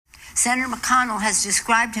Senator McConnell has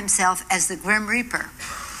described himself as the Grim Reaper.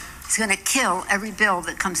 He's going to kill every bill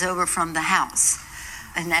that comes over from the House.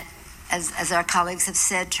 And that, as our colleagues have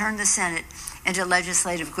said, turn the Senate into a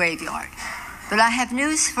legislative graveyard. But I have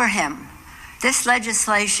news for him. This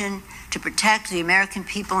legislation to protect the American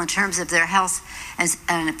people in terms of their health and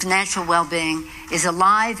financial well-being is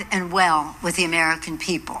alive and well with the American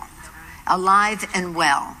people. Alive and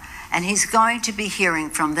well. And he's going to be hearing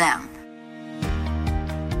from them.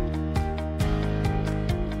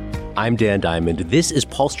 I'm Dan Diamond. This is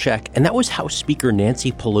Pulse Check, and that was House Speaker Nancy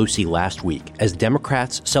Pelosi last week as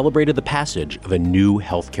Democrats celebrated the passage of a new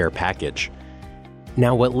health care package.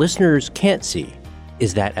 Now, what listeners can't see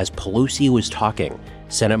is that as Pelosi was talking,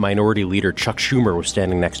 Senate Minority Leader Chuck Schumer was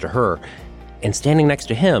standing next to her, and standing next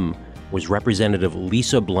to him was Representative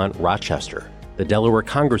Lisa Blunt Rochester, the Delaware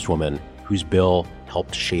congresswoman whose bill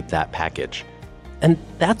helped shape that package. And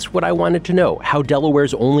that's what I wanted to know, how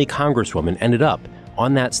Delaware's only congresswoman ended up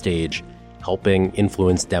on that stage helping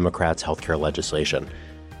influence Democrats' healthcare legislation.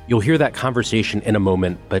 You'll hear that conversation in a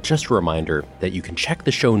moment, but just a reminder that you can check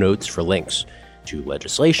the show notes for links to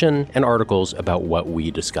legislation and articles about what we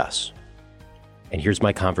discuss. And here's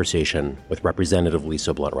my conversation with Representative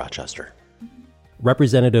Lisa Blunt Rochester.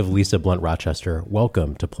 Representative Lisa Blunt Rochester,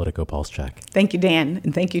 welcome to Politico Pulse Check. Thank you, Dan,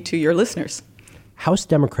 and thank you to your listeners. House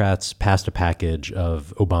Democrats passed a package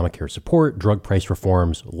of Obamacare support, drug price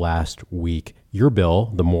reforms last week. Your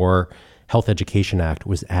bill, the More Health Education Act,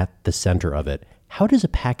 was at the center of it. How does a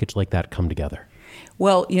package like that come together?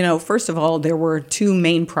 Well, first of all, there were two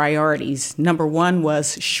main priorities. Number one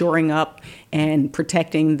was shoring up and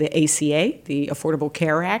protecting the ACA, the Affordable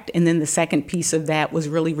Care Act. And then the second piece of that was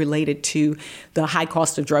really related to the high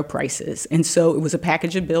cost of drug prices. And so it was a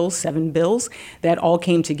package of bills, 7 bills, that all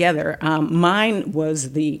came together. Mine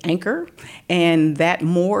was the anchor, and that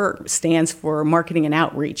MORE stands for Marketing and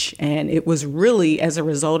Outreach. And it was really as a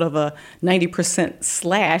result of a 90%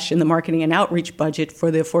 slash in the marketing and outreach budget for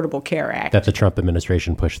the Affordable Care Act. That the Trump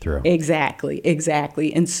administration pushed through. Exactly.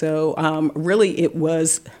 And so really it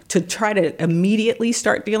was to try to immediately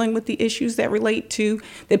start dealing with the issues that relate to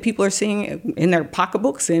that people are seeing in their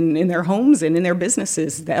pocketbooks and in their homes and in their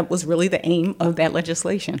businesses. That was really the aim of that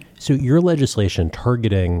legislation. So your legislation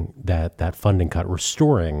targeting that funding cut,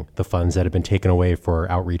 restoring the funds that have been taken away for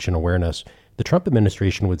outreach and awareness, the Trump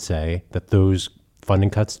administration would say that those funding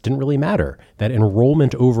cuts didn't really matter, that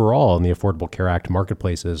enrollment overall in the Affordable Care Act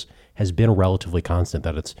marketplaces has been relatively constant,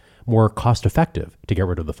 that it's more cost effective to get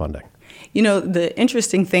rid of the funding. The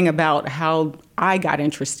interesting thing about how I got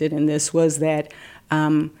interested in this was that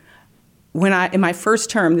in my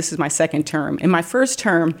first term, this is my second term, in my first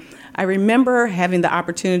term, I remember having the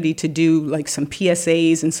opportunity to do like some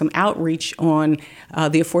PSAs and some outreach on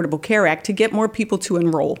the Affordable Care Act to get more people to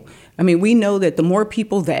enroll. I mean, we know that the more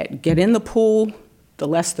people that get in the pool, the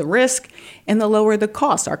less the risk, and the lower the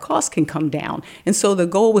cost. Our costs can come down. And so the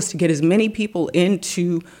goal was to get as many people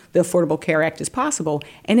into the Affordable Care Act as possible.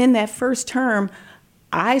 And in that first term,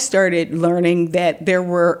 I started learning that there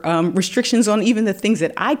were restrictions on even the things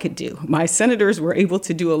that I could do. My senators were able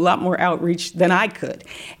to do a lot more outreach than I could.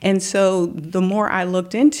 And so the more I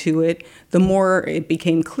looked into it, the more it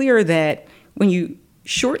became clear that when you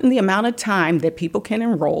shorten the amount of time that people can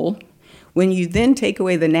enroll, when you then take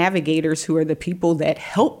away the navigators, who are the people that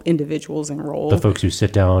help individuals enroll. The folks who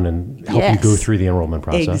sit down and help you go through the enrollment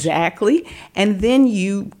process. Exactly. And then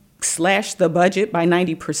you slash the budget by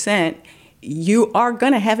 90%, you are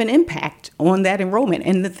going to have an impact on that enrollment.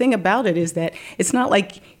 And the thing about it is that it's not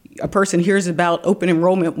like a person hears about open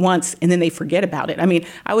enrollment once and then they forget about it. I mean,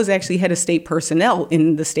 I was actually head of state personnel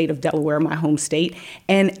in the state of Delaware, my home state,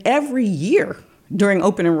 and every year during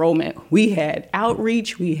open enrollment, we had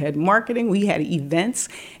outreach, we had marketing, we had events.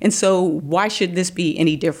 And so why should this be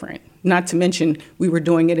any different? Not to mention, we were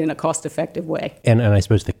doing it in a cost-effective way. And I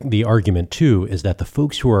suppose the argument, too, is that the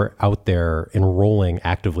folks who are out there enrolling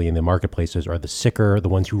actively in the marketplaces are the sicker, the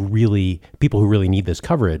ones people who really need this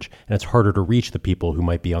coverage. And it's harder to reach the people who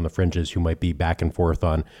might be on the fringes, who might be back and forth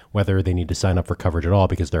on whether they need to sign up for coverage at all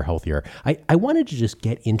because they're healthier. I wanted to just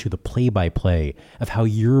get into the play-by-play of how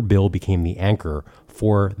your bill became the anchor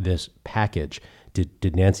for this package.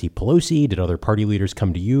 Did Nancy Pelosi, did other party leaders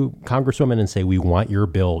come to you, Congresswoman, and say, we want your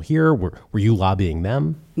bill here? Were you lobbying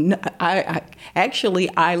them? No,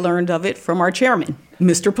 I learned of it from our chairman,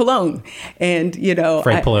 Mr. Pallone. And,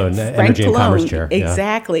 Frank Pallone, Energy and Commerce Chair.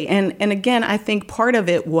 Exactly. Yeah. And again, I think part of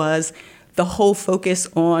it was the whole focus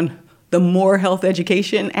on the More Health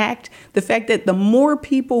Education Act, the fact that the more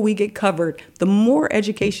people we get covered, the more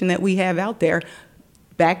education that we have out there,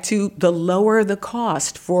 back to the lower the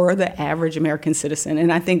cost for the average American citizen.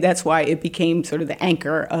 And I think that's why it became sort of the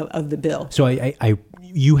anchor of the bill. So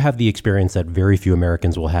you have the experience that very few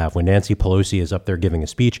Americans will have. When Nancy Pelosi is up there giving a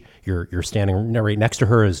speech, you're standing right next to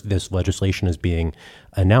her as this legislation is being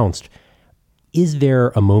announced. Is there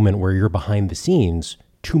a moment where you're behind the scenes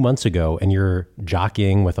 2 months ago and you're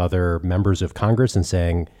jockeying with other members of Congress and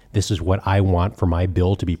saying, this is what I want for my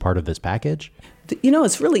bill to be part of this package?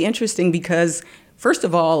 It's really interesting because, first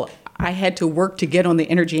of all, I had to work to get on the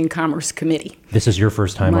Energy and Commerce Committee. This is your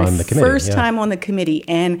first time on the committee. First time on the committee.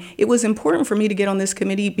 And it was important for me to get on this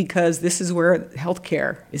committee because this is where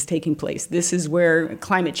healthcare is taking place. This is where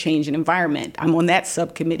climate change and environment. I'm on that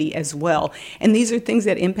subcommittee as well. And these are things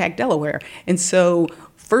that impact Delaware. And so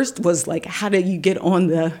first was like, how do you get on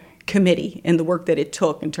the committee and the work that it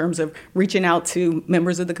took in terms of reaching out to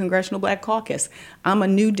members of the Congressional Black Caucus. I'm a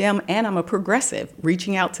new Dem and I'm a progressive,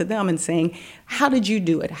 reaching out to them and saying, how did you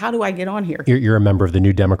do it? How do I get on here? You're a member of the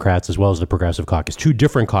New Democrats as well as the Progressive Caucus, two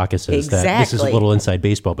different caucuses. Exactly. That this is a little inside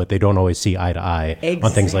baseball, but they don't always see eye to eye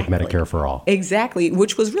on things like Medicare for All. Exactly,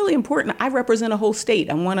 which was really important. I represent a whole state.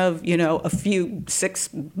 I'm one of, a few 6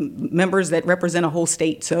 members that represent a whole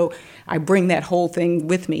state. So I bring that whole thing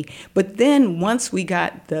with me. But then once we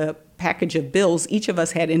got the package of bills, each of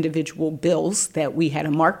us had individual bills that we had a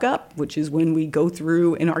markup, which is when we go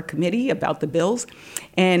through in our committee about the bills.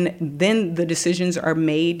 And then the decisions are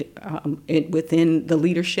made within the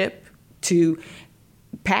leadership to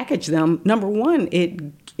package them. Number one,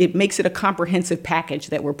 it makes it a comprehensive package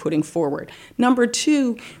that we're putting forward. Number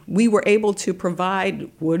two, we were able to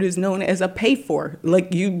provide what is known as a pay for.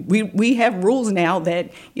 We have rules now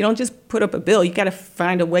that you don't just put up a bill, you got to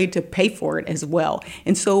find a way to pay for it as well.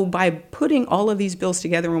 And so by putting all of these bills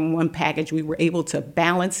together in one package, we were able to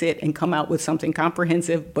balance it and come out with something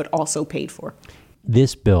comprehensive, but also paid for.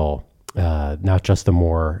 This bill, not just the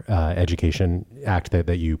MORE Education Act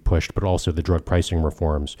that you pushed, but also the drug pricing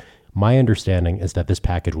reforms. My understanding is that this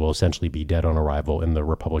package will essentially be dead on arrival in the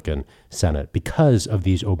Republican Senate because of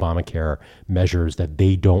these Obamacare measures that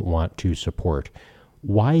they don't want to support.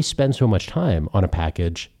 Why spend so much time on a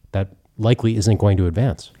package that likely isn't going to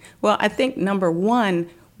advance? Well, I think, number one,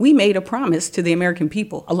 we made a promise to the American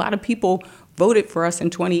people. A lot of people voted for us in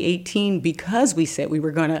 2018 because we said we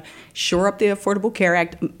were going to shore up the Affordable Care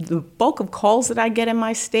Act. The bulk of calls that I get in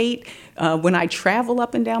my state, when I travel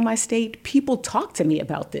up and down my state, people talk to me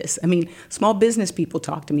about this. I mean, small business people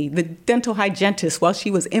talk to me. The dental hygienist, while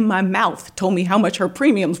she was in my mouth, told me how much her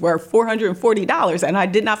premiums were, $440, and I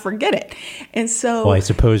did not forget it. And so, well, I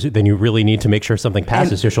suppose then you really need to make sure something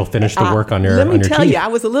passes so she'll finish the work on your teeth. Let me tell you, I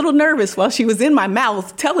was a little nervous while she was in my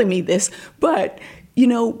mouth telling me this, but,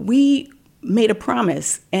 we made a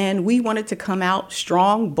promise and we wanted to come out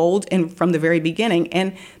strong, bold, and from the very beginning.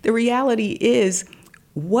 And the reality is,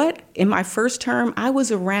 in my first term, I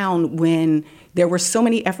was around when there were so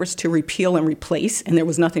many efforts to repeal and replace, and there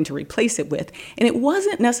was nothing to replace it with. And it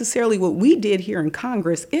wasn't necessarily what we did here in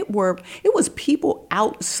Congress. It was people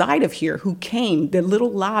outside of here who came, the little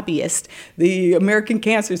lobbyists, the American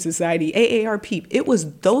Cancer Society, AARP. It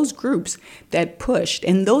was those groups that pushed.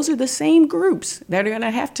 And those are the same groups that are going to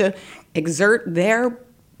have to exert their,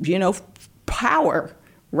 power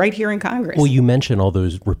right here in Congress. Well, you mentioned all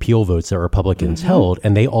those repeal votes that Republicans held,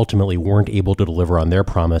 and they ultimately weren't able to deliver on their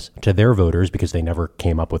promise to their voters because they never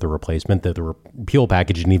came up with a replacement. The repeal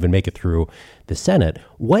package didn't even make it through the Senate.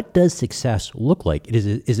 What does success look like? Is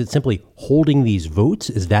it simply holding these votes?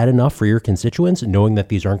 Is that enough for your constituents, knowing that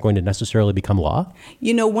these aren't going to necessarily become law?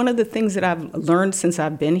 One of the things that I've learned since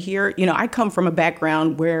I've been here, I come from a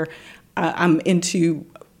background where I'm into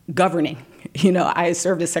governing. I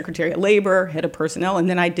served as Secretary of Labor, head of personnel, and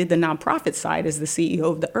then I did the nonprofit side as the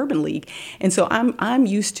CEO of the Urban League. And so I'm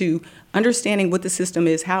used to understanding what the system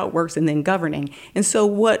is, how it works, and then governing. And so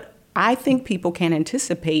what I think people can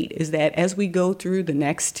anticipate is that as we go through the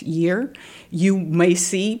next year, you may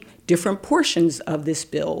see different portions of this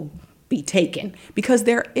bill be taken, because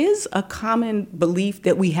there is a common belief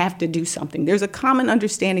that we have to do something. There's a common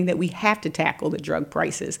understanding that we have to tackle the drug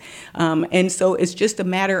prices. And so it's just a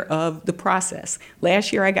matter of the process.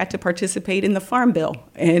 Last year, I got to participate in the Farm Bill,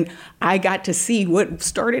 and I got to see what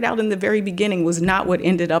started out in the very beginning was not what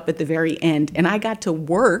ended up at the very end. And I got to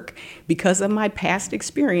work because of my past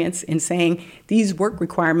experience in saying these work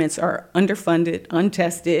requirements are underfunded,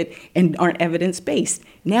 untested, and aren't evidence-based.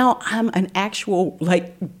 Now I'm an actual,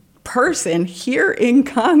 person here in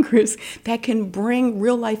Congress that can bring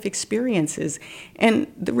real life experiences. And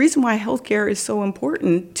the reason why healthcare is so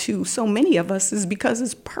important to so many of us is because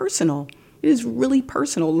it's personal. It is really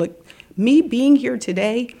personal. Me being here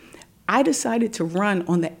today, I decided to run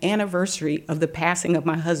on the anniversary of the passing of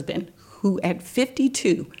my husband, who at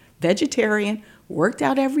 52, vegetarian, worked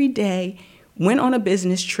out every day, went on a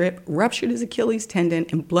business trip, ruptured his Achilles tendon,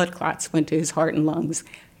 and blood clots went to his heart and lungs.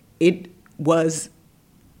 It was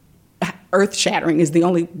earth-shattering is the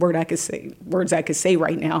only words I could say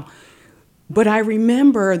right now. But I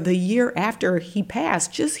remember the year after he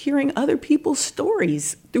passed, just hearing other people's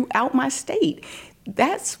stories throughout my state.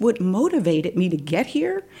 That's what motivated me to get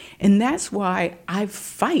here, and that's why I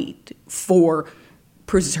fight for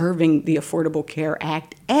preserving the Affordable Care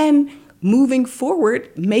Act and moving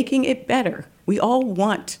forward, making it better. We all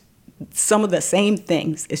want some of the same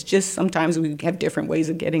things. It's just sometimes we have different ways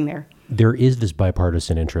of getting there. There is this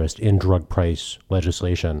bipartisan interest in drug price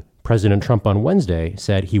legislation. President Trump on Wednesday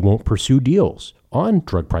said he won't pursue deals on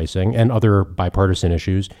drug pricing and other bipartisan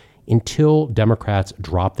issues until Democrats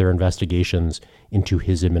drop their investigations into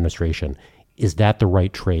his administration. Is that the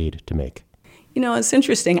right trade to make? You know, it's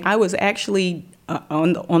interesting. I was actually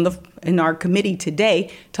in our committee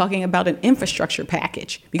today talking about an infrastructure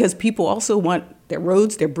package because people also want their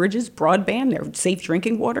roads, their bridges, broadband, their safe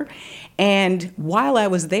drinking water. And while I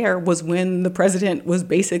was there was when the president was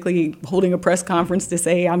basically holding a press conference to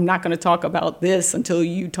say, I'm not going to talk about this until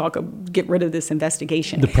you get rid of this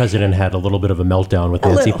investigation. The president had a little bit of a meltdown with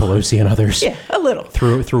Nancy Pelosi and others. Yeah, a little.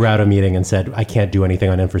 Throughout a meeting and said, I can't do anything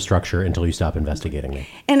on infrastructure until you stop investigating me.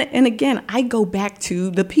 And again, I go back to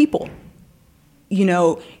the people. You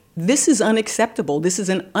know, this is unacceptable. This is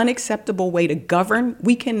an unacceptable way to govern.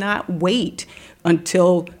 We cannot wait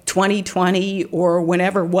until 2020 or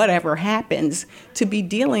whatever happens to be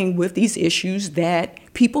dealing with these issues that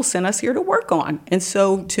people sent us here to work on. And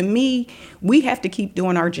so to me, we have to keep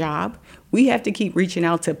doing our job. We have to keep reaching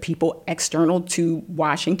out to people external to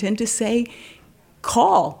Washington to say,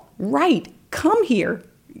 call, write, come here.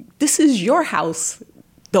 This is your house,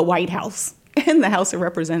 the White House and the House of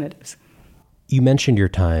Representatives. You mentioned your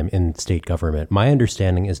time in state government. My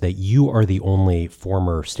understanding is that you are the only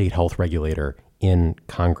former state health regulator in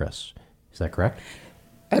Congress. Is that correct?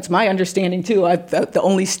 That's my understanding, too. The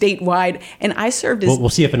only statewide. And I served as... We'll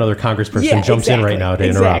see if another congressperson jumps in right now to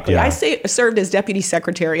interrupt. Yeah. I served as Deputy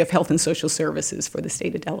Secretary of Health and Social Services for the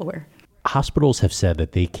state of Delaware. Hospitals have said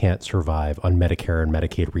that they can't survive on Medicare and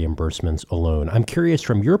Medicaid reimbursements alone. I'm curious,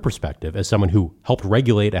 from your perspective, as someone who helped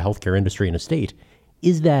regulate a healthcare industry in a state,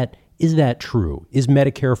 is that true? Is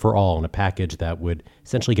Medicare for all in a package that would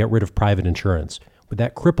essentially get rid of private insurance? Would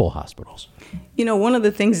that cripple hospitals? You know, one of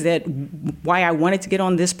the things why I wanted to get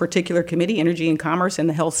on this particular committee, Energy and Commerce and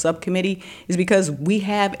the Health Subcommittee, is because we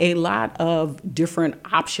have a lot of different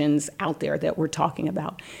options out there that we're talking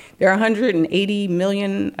about. There are 180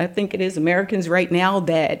 million, I think it is, Americans right now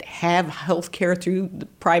that have health care through the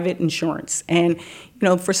private insurance. And, you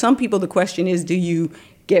know, for some people, the question is, do you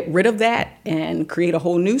get rid of that and create a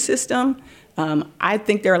whole new system? I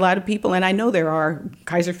think there are a lot of people, and I know there are,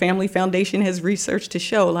 Kaiser Family Foundation has research to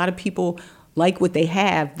show a lot of people like what they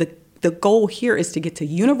have. The goal here is to get to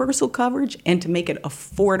universal coverage and to make it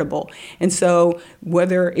affordable. And so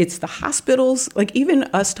whether it's the hospitals, like even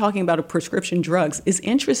us talking about prescription drugs, is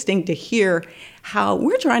interesting to hear how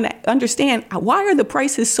we're trying to understand why are the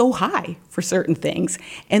prices so high for certain things.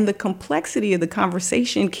 And the complexity of the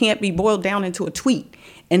conversation can't be boiled down into a tweet.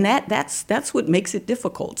 And that's what makes it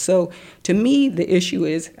difficult. So to me, the issue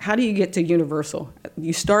is, how do you get to universal?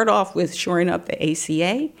 You start off with shoring up the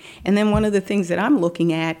ACA. And then one of the things that I'm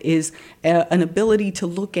looking at is an ability to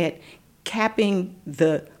look at capping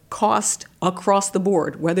the cost across the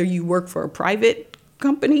board, whether you work for a private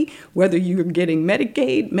company, whether you're getting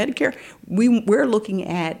Medicaid, Medicare. We're looking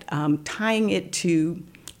at tying it to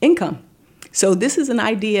income. So this is an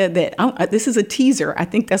idea that this is a teaser. I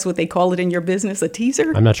think that's what they call it in your business, a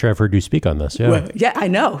teaser. I'm not sure I've heard you speak on this. Yeah. Well, yeah, I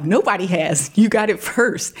know. Nobody has. You got it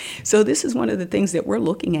first. So this is one of the things that we're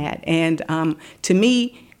looking at. And to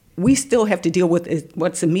me, we still have to deal with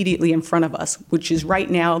what's immediately in front of us, which is right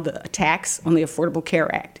now the tax on the Affordable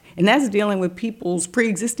Care Act. And that's dealing with people's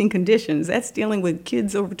pre-existing conditions. That's dealing with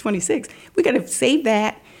kids over 26. We got to save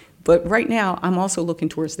that. But right now, I'm also looking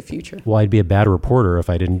towards the future. Well, I'd be a bad reporter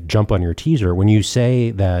if I didn't jump on your teaser. When you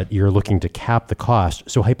say that you're looking to cap the cost,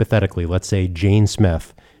 so hypothetically, let's say Jane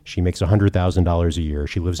Smith, she makes $100,000 a year.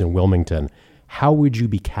 She lives in Wilmington. How would you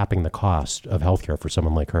be capping the cost of healthcare for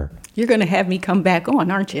someone like her? You're going to have me come back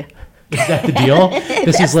on, aren't you? Is that the deal?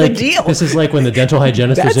 This is like the deal. This is like when the dental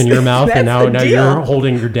hygienist is in your mouth, and now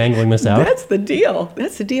you're dangling this out. That's the deal.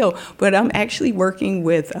 That's the deal. But I'm actually working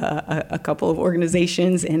with a couple of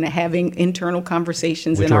organizations and having internal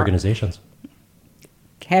conversations. Which organizations?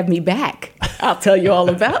 Have me back. I'll tell you all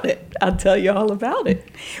about it.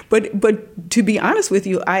 But to be honest with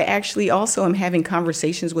you, I actually also am having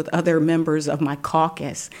conversations with other members of my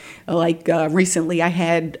caucus. Like recently I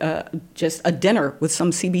had just a dinner with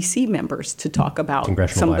some CBC members to talk about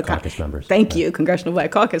Congressional Black Caucus members. Thank you, Congressional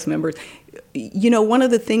Black Caucus members. You know, one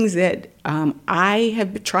of the things that I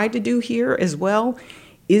have tried to do here as well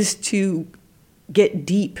is to get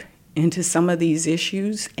deep into some of these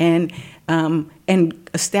issues and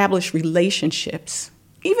establish relationships,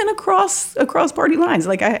 even across party lines.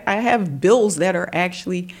 Like I have bills that are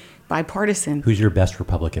actually bipartisan. Who's your best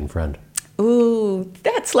Republican friend? Ooh,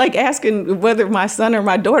 that's like asking whether my son or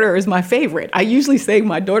my daughter is my favorite. I usually say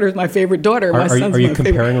my daughter is my favorite daughter. Are you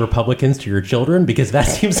comparing Republicans to your children? Because that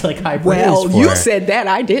seems like high praise. Well, you said that,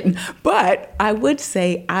 I didn't. But I would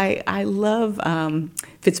say I love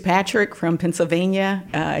Fitzpatrick from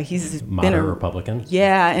Pennsylvania. He's been a Republican.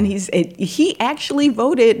 Yeah, and he actually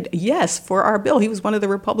voted yes for our bill. He was one of the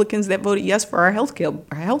Republicans that voted yes for our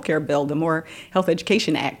healthcare bill, the More Health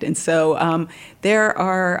Education Act. And so there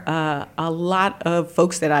are a lot of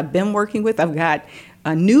folks that I've been working with. I've got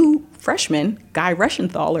a new freshman, Guy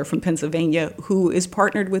Reschenthaler from Pennsylvania, who is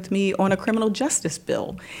partnered with me on a criminal justice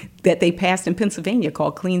bill that they passed in Pennsylvania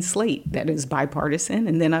called Clean Slate that is bipartisan.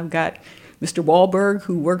 And then I've got Mr. Wahlberg,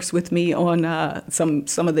 who works with me on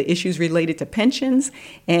some of the issues related to pensions.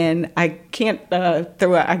 And I can't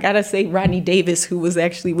I gotta say Rodney Davis, who was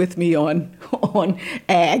actually with me on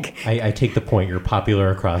ag. I take the point. You're popular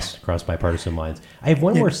across bipartisan lines. I have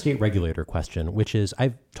one more state regulator question, which is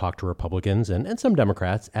I've talked to Republicans and some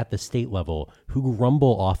Democrats at the state level who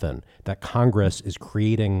grumble often that Congress is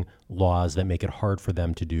creating laws that make it hard for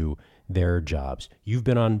them to do their jobs. You've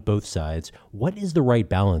been on both sides. What is the right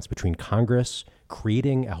balance between Congress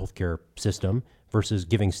creating a healthcare system versus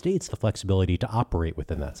giving states the flexibility to operate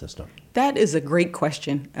within that system? That is a great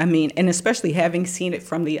question. I mean, and especially having seen it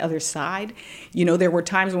from the other side, you know, there were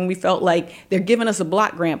times when we felt like they're giving us a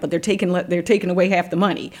block grant, but they're taking away half the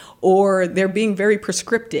money, or they're being very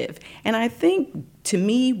prescriptive. And I think, to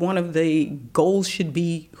me, one of the goals should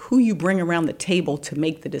be who you bring around the table to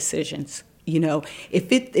make the decisions. You know,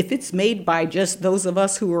 if it's made by just those of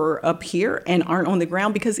us who are up here and aren't on the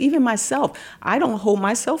ground, because even myself, I don't hold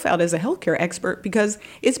myself out as a healthcare expert because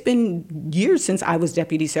it's been years since I was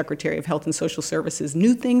Deputy Secretary of Health and Social Services.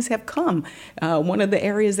 New things have come. One of the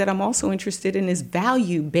areas that I'm also interested in is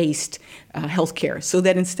value-based healthcare, so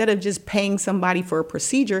that instead of just paying somebody for a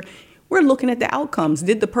procedure, we're looking at the outcomes.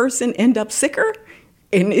 Did the person end up sicker?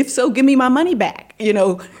 And if so, give me my money back. You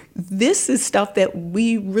know, this is stuff that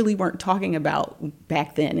we really weren't talking about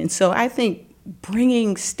back then. And so I think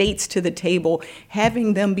bringing states to the table,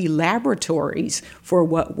 having them be laboratories for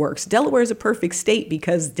what works. Delaware is a perfect state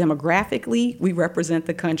because demographically we represent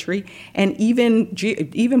the country, and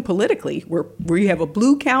even politically, we have a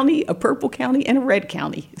blue county, a purple county, and a red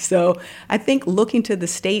county. So I think looking to the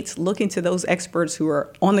states, looking to those experts who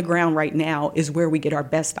are on the ground right now is where we get our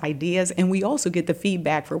best ideas, and we also get the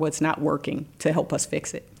feedback for what's not working to help us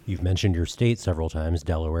fix it. You've mentioned your state several times,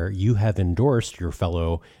 Delaware. You have endorsed your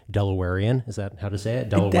fellow Delawarean. Is that how to say it?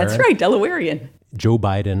 Delawarean? That's right, Delawarean. Joe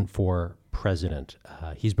Biden for president.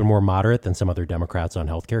 He's been more moderate than some other Democrats on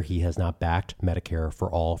healthcare. He has not backed Medicare for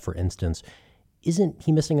all, for instance. Isn't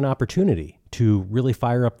he missing an opportunity to really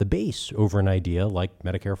fire up the base over an idea like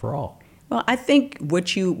Medicare for all? Well, I think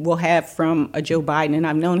what you will have from a Joe Biden, and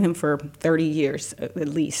I've known him for 30 years at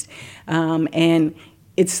least, and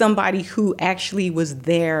it's somebody who actually was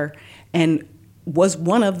there and was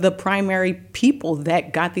one of the primary people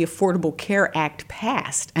that got the Affordable Care Act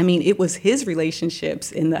passed. I mean, it was his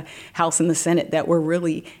relationships in the House and the Senate that were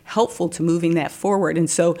really helpful to moving that forward. And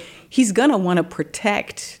so he's going to want to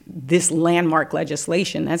protect this landmark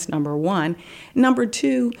legislation. That's number one. Number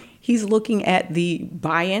two, he's looking at the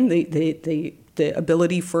buy-in, the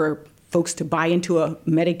ability for folks to buy into a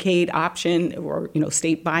Medicaid option or,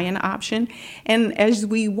 state buy-in option. And as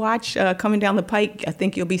we watch coming down the pike, I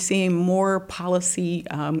think you'll be seeing more policy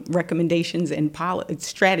recommendations and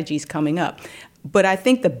strategies coming up. But I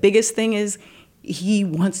think the biggest thing is he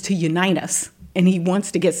wants to unite us and he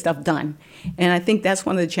wants to get stuff done. And I think that's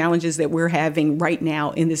one of the challenges that we're having right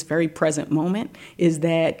now in this very present moment is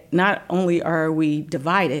that not only are we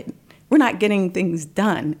divided, we're not getting things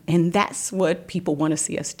done, and that's what people want to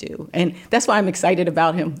see us do. And that's why I'm excited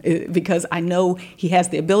about him, because I know he has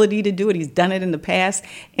the ability to do it. He's done it in the past,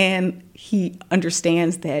 and he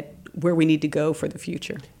understands that where we need to go for the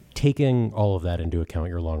future. Taking all of that into account,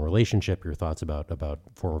 your long relationship, your thoughts about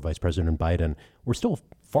former Vice President Biden, we're still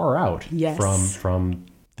far out yes. from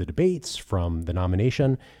the debates, from the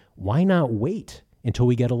nomination. Why not wait until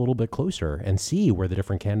we get a little bit closer and see where the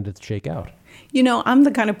different candidates shake out? I'm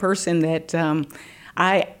the kind of person that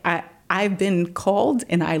I've been called,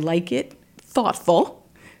 and I like it, thoughtful.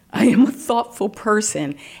 I am a thoughtful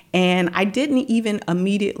person. And I didn't even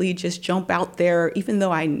immediately just jump out there, even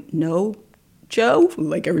though I know Joe,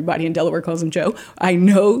 like everybody in Delaware calls him Joe. I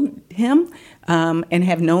know him and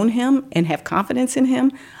have known him and have confidence in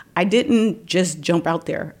him. I didn't just jump out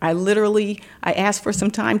there. I asked for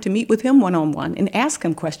some time to meet with him one-on-one and ask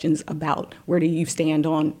him questions about where do you stand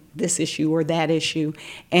on this issue or that issue.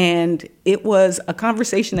 And it was a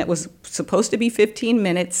conversation that was supposed to be 15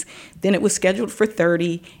 minutes. Then it was scheduled for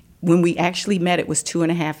 30. When we actually met, it was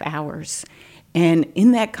 2.5 hours. And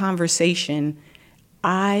in that conversation,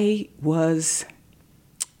 my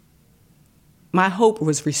hope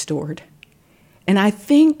was restored. And I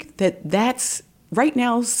think that's, right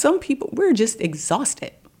now, some people, we're just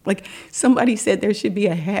exhausted. Like somebody said there should be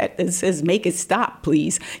a hat that says, "Make it stop,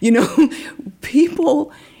 please."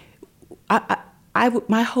 People,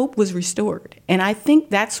 my hope was restored. And I think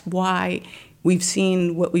that's why we've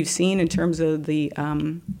seen what we've seen in terms of the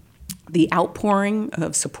outpouring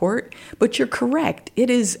of support. But you're correct. It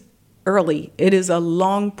is early. It is a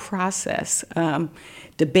long process,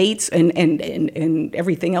 debates and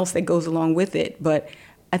everything else that goes along with it. But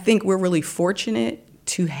I think we're really fortunate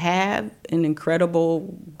to have an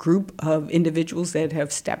incredible group of individuals that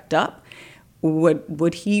have stepped up.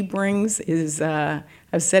 What he brings is, I've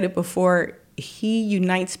said it before, he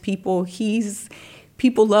unites people.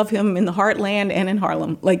 People love him in the heartland and in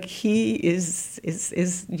Harlem. Like he is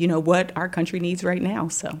what our country needs right now.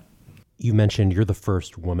 So. You mentioned you're the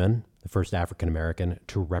first woman, the first African-American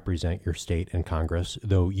to represent your state in Congress,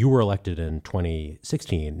 though you were elected in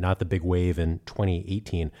 2016, not the big wave in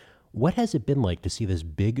 2018. What has it been like to see this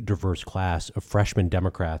big, diverse class of freshman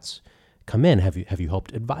Democrats come in? Have you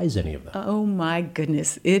helped advise any of them? Oh, my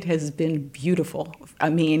goodness. It has been beautiful.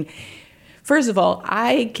 I mean, first of all,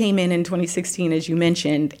 I came in 2016, as you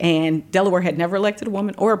mentioned, and Delaware had never elected a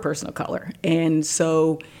woman or a person of color. And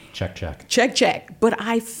so... Check. But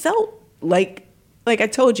I felt like I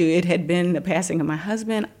told you, it had been the passing of my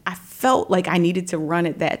husband. I felt like I needed to run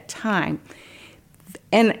at that time.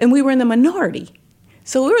 And we were in the minority.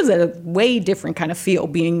 So it was a way different kind of feel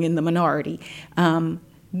being in the minority.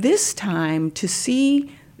 This time, to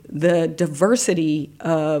see the diversity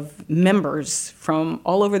of members from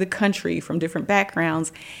all over the country, from different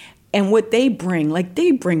backgrounds, and what they bring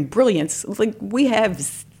brilliance. Like we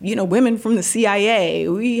have, women from the CIA.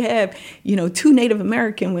 We have, 2 Native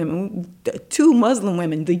American women, 2 Muslim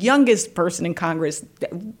women, the youngest person in Congress.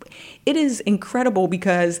 It is incredible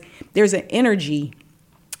because there's an energy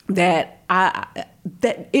that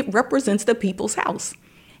it represents the people's house.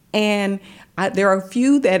 And there are a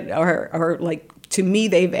few that are like, to me,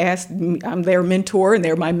 they've asked, I'm their mentor and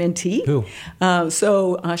they're my mentee. Who?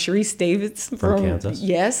 Sharice Davids from Kansas.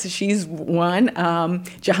 Yes, she's one.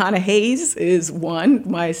 Johanna Hayes is one.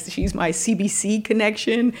 She's my CBC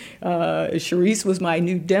connection. Sharice was my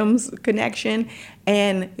New Dems connection.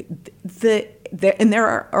 And there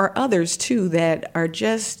are others, too, that are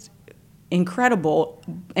just incredible.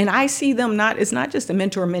 And I see them it's not just a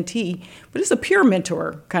mentor-mentee, but it's a peer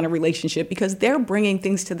mentor kind of relationship because they're bringing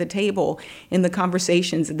things to the table in the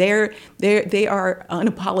conversations. They are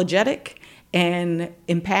unapologetic and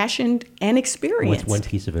impassioned and experienced. What's one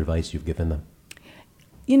piece of advice you've given them?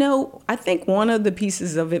 I think one of the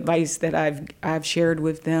pieces of advice that I've shared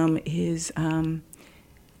with them is,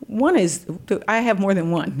 one is, I have more than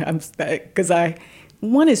one,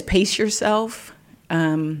 one is pace yourself.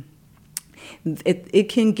 It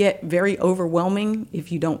can get very overwhelming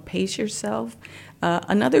if you don't pace yourself.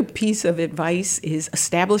 Another piece of advice is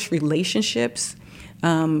establish relationships.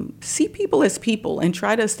 See people as people and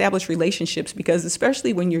try to establish relationships because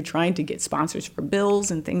especially when you're trying to get sponsors for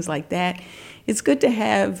bills and things like that, it's good to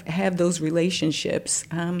have those relationships.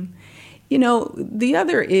 The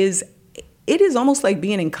other is, it is almost like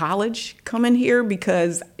being in college coming here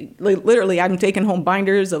because literally I'm taking home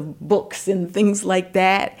binders of books and things like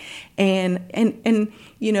that. And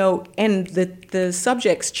the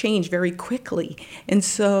subjects change very quickly. And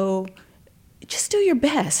so just do your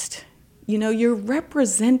best. You're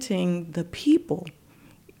representing the people.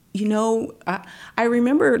 I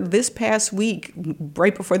remember this past week,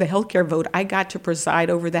 right before the healthcare vote, I got to preside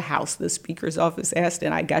over the House. The Speaker's office asked,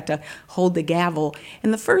 and I got to hold the gavel.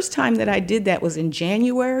 And the first time that I did that was in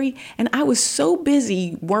January, and I was so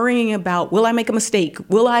busy worrying about, will I make a mistake?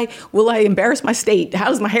 Will I embarrass my state? How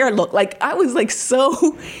does my hair look? Like, I was like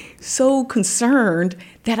so concerned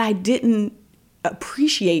that I didn't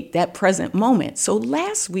appreciate that present moment. So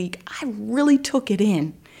last week, I really took it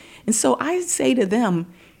in. And so I say to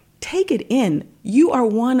them, take it in. You are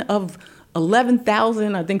one of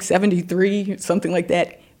 11,000, I think 73, something like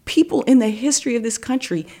that, people in the history of this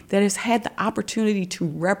country that has had the opportunity to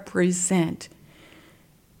represent.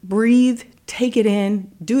 Breathe, take it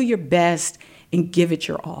in, do your best, and give it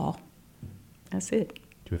your all. That's it.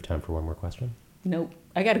 Do we have time for one more question? Nope.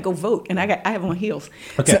 I got to go vote, and I have on heels.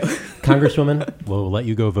 Okay. So. Congresswoman, we'll let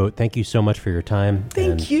you go vote. Thank you so much for your time.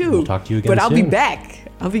 Thank you. We'll talk to you again But I'll soon. be back.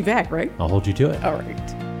 I'll be back, right? I'll hold you to it. All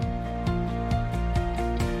right.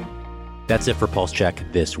 That's it for Pulse Check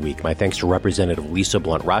this week. My thanks to Representative Lisa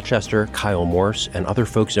Blunt-Rochester, Kyle Morse, and other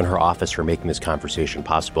folks in her office for making this conversation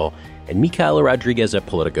possible, and Micaela Rodriguez at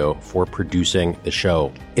Politico for producing the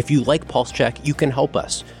show. If you like Pulse Check, you can help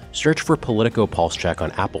us. Search for Politico Pulse Check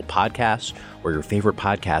on Apple Podcasts or your favorite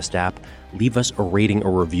podcast app. Leave us a rating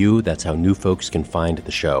or review. That's how new folks can find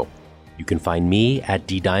the show. You can find me at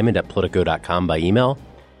ddiamond@politico.com by email,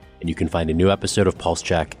 and you can find a new episode of Pulse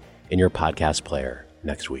Check in your podcast player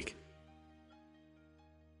next week.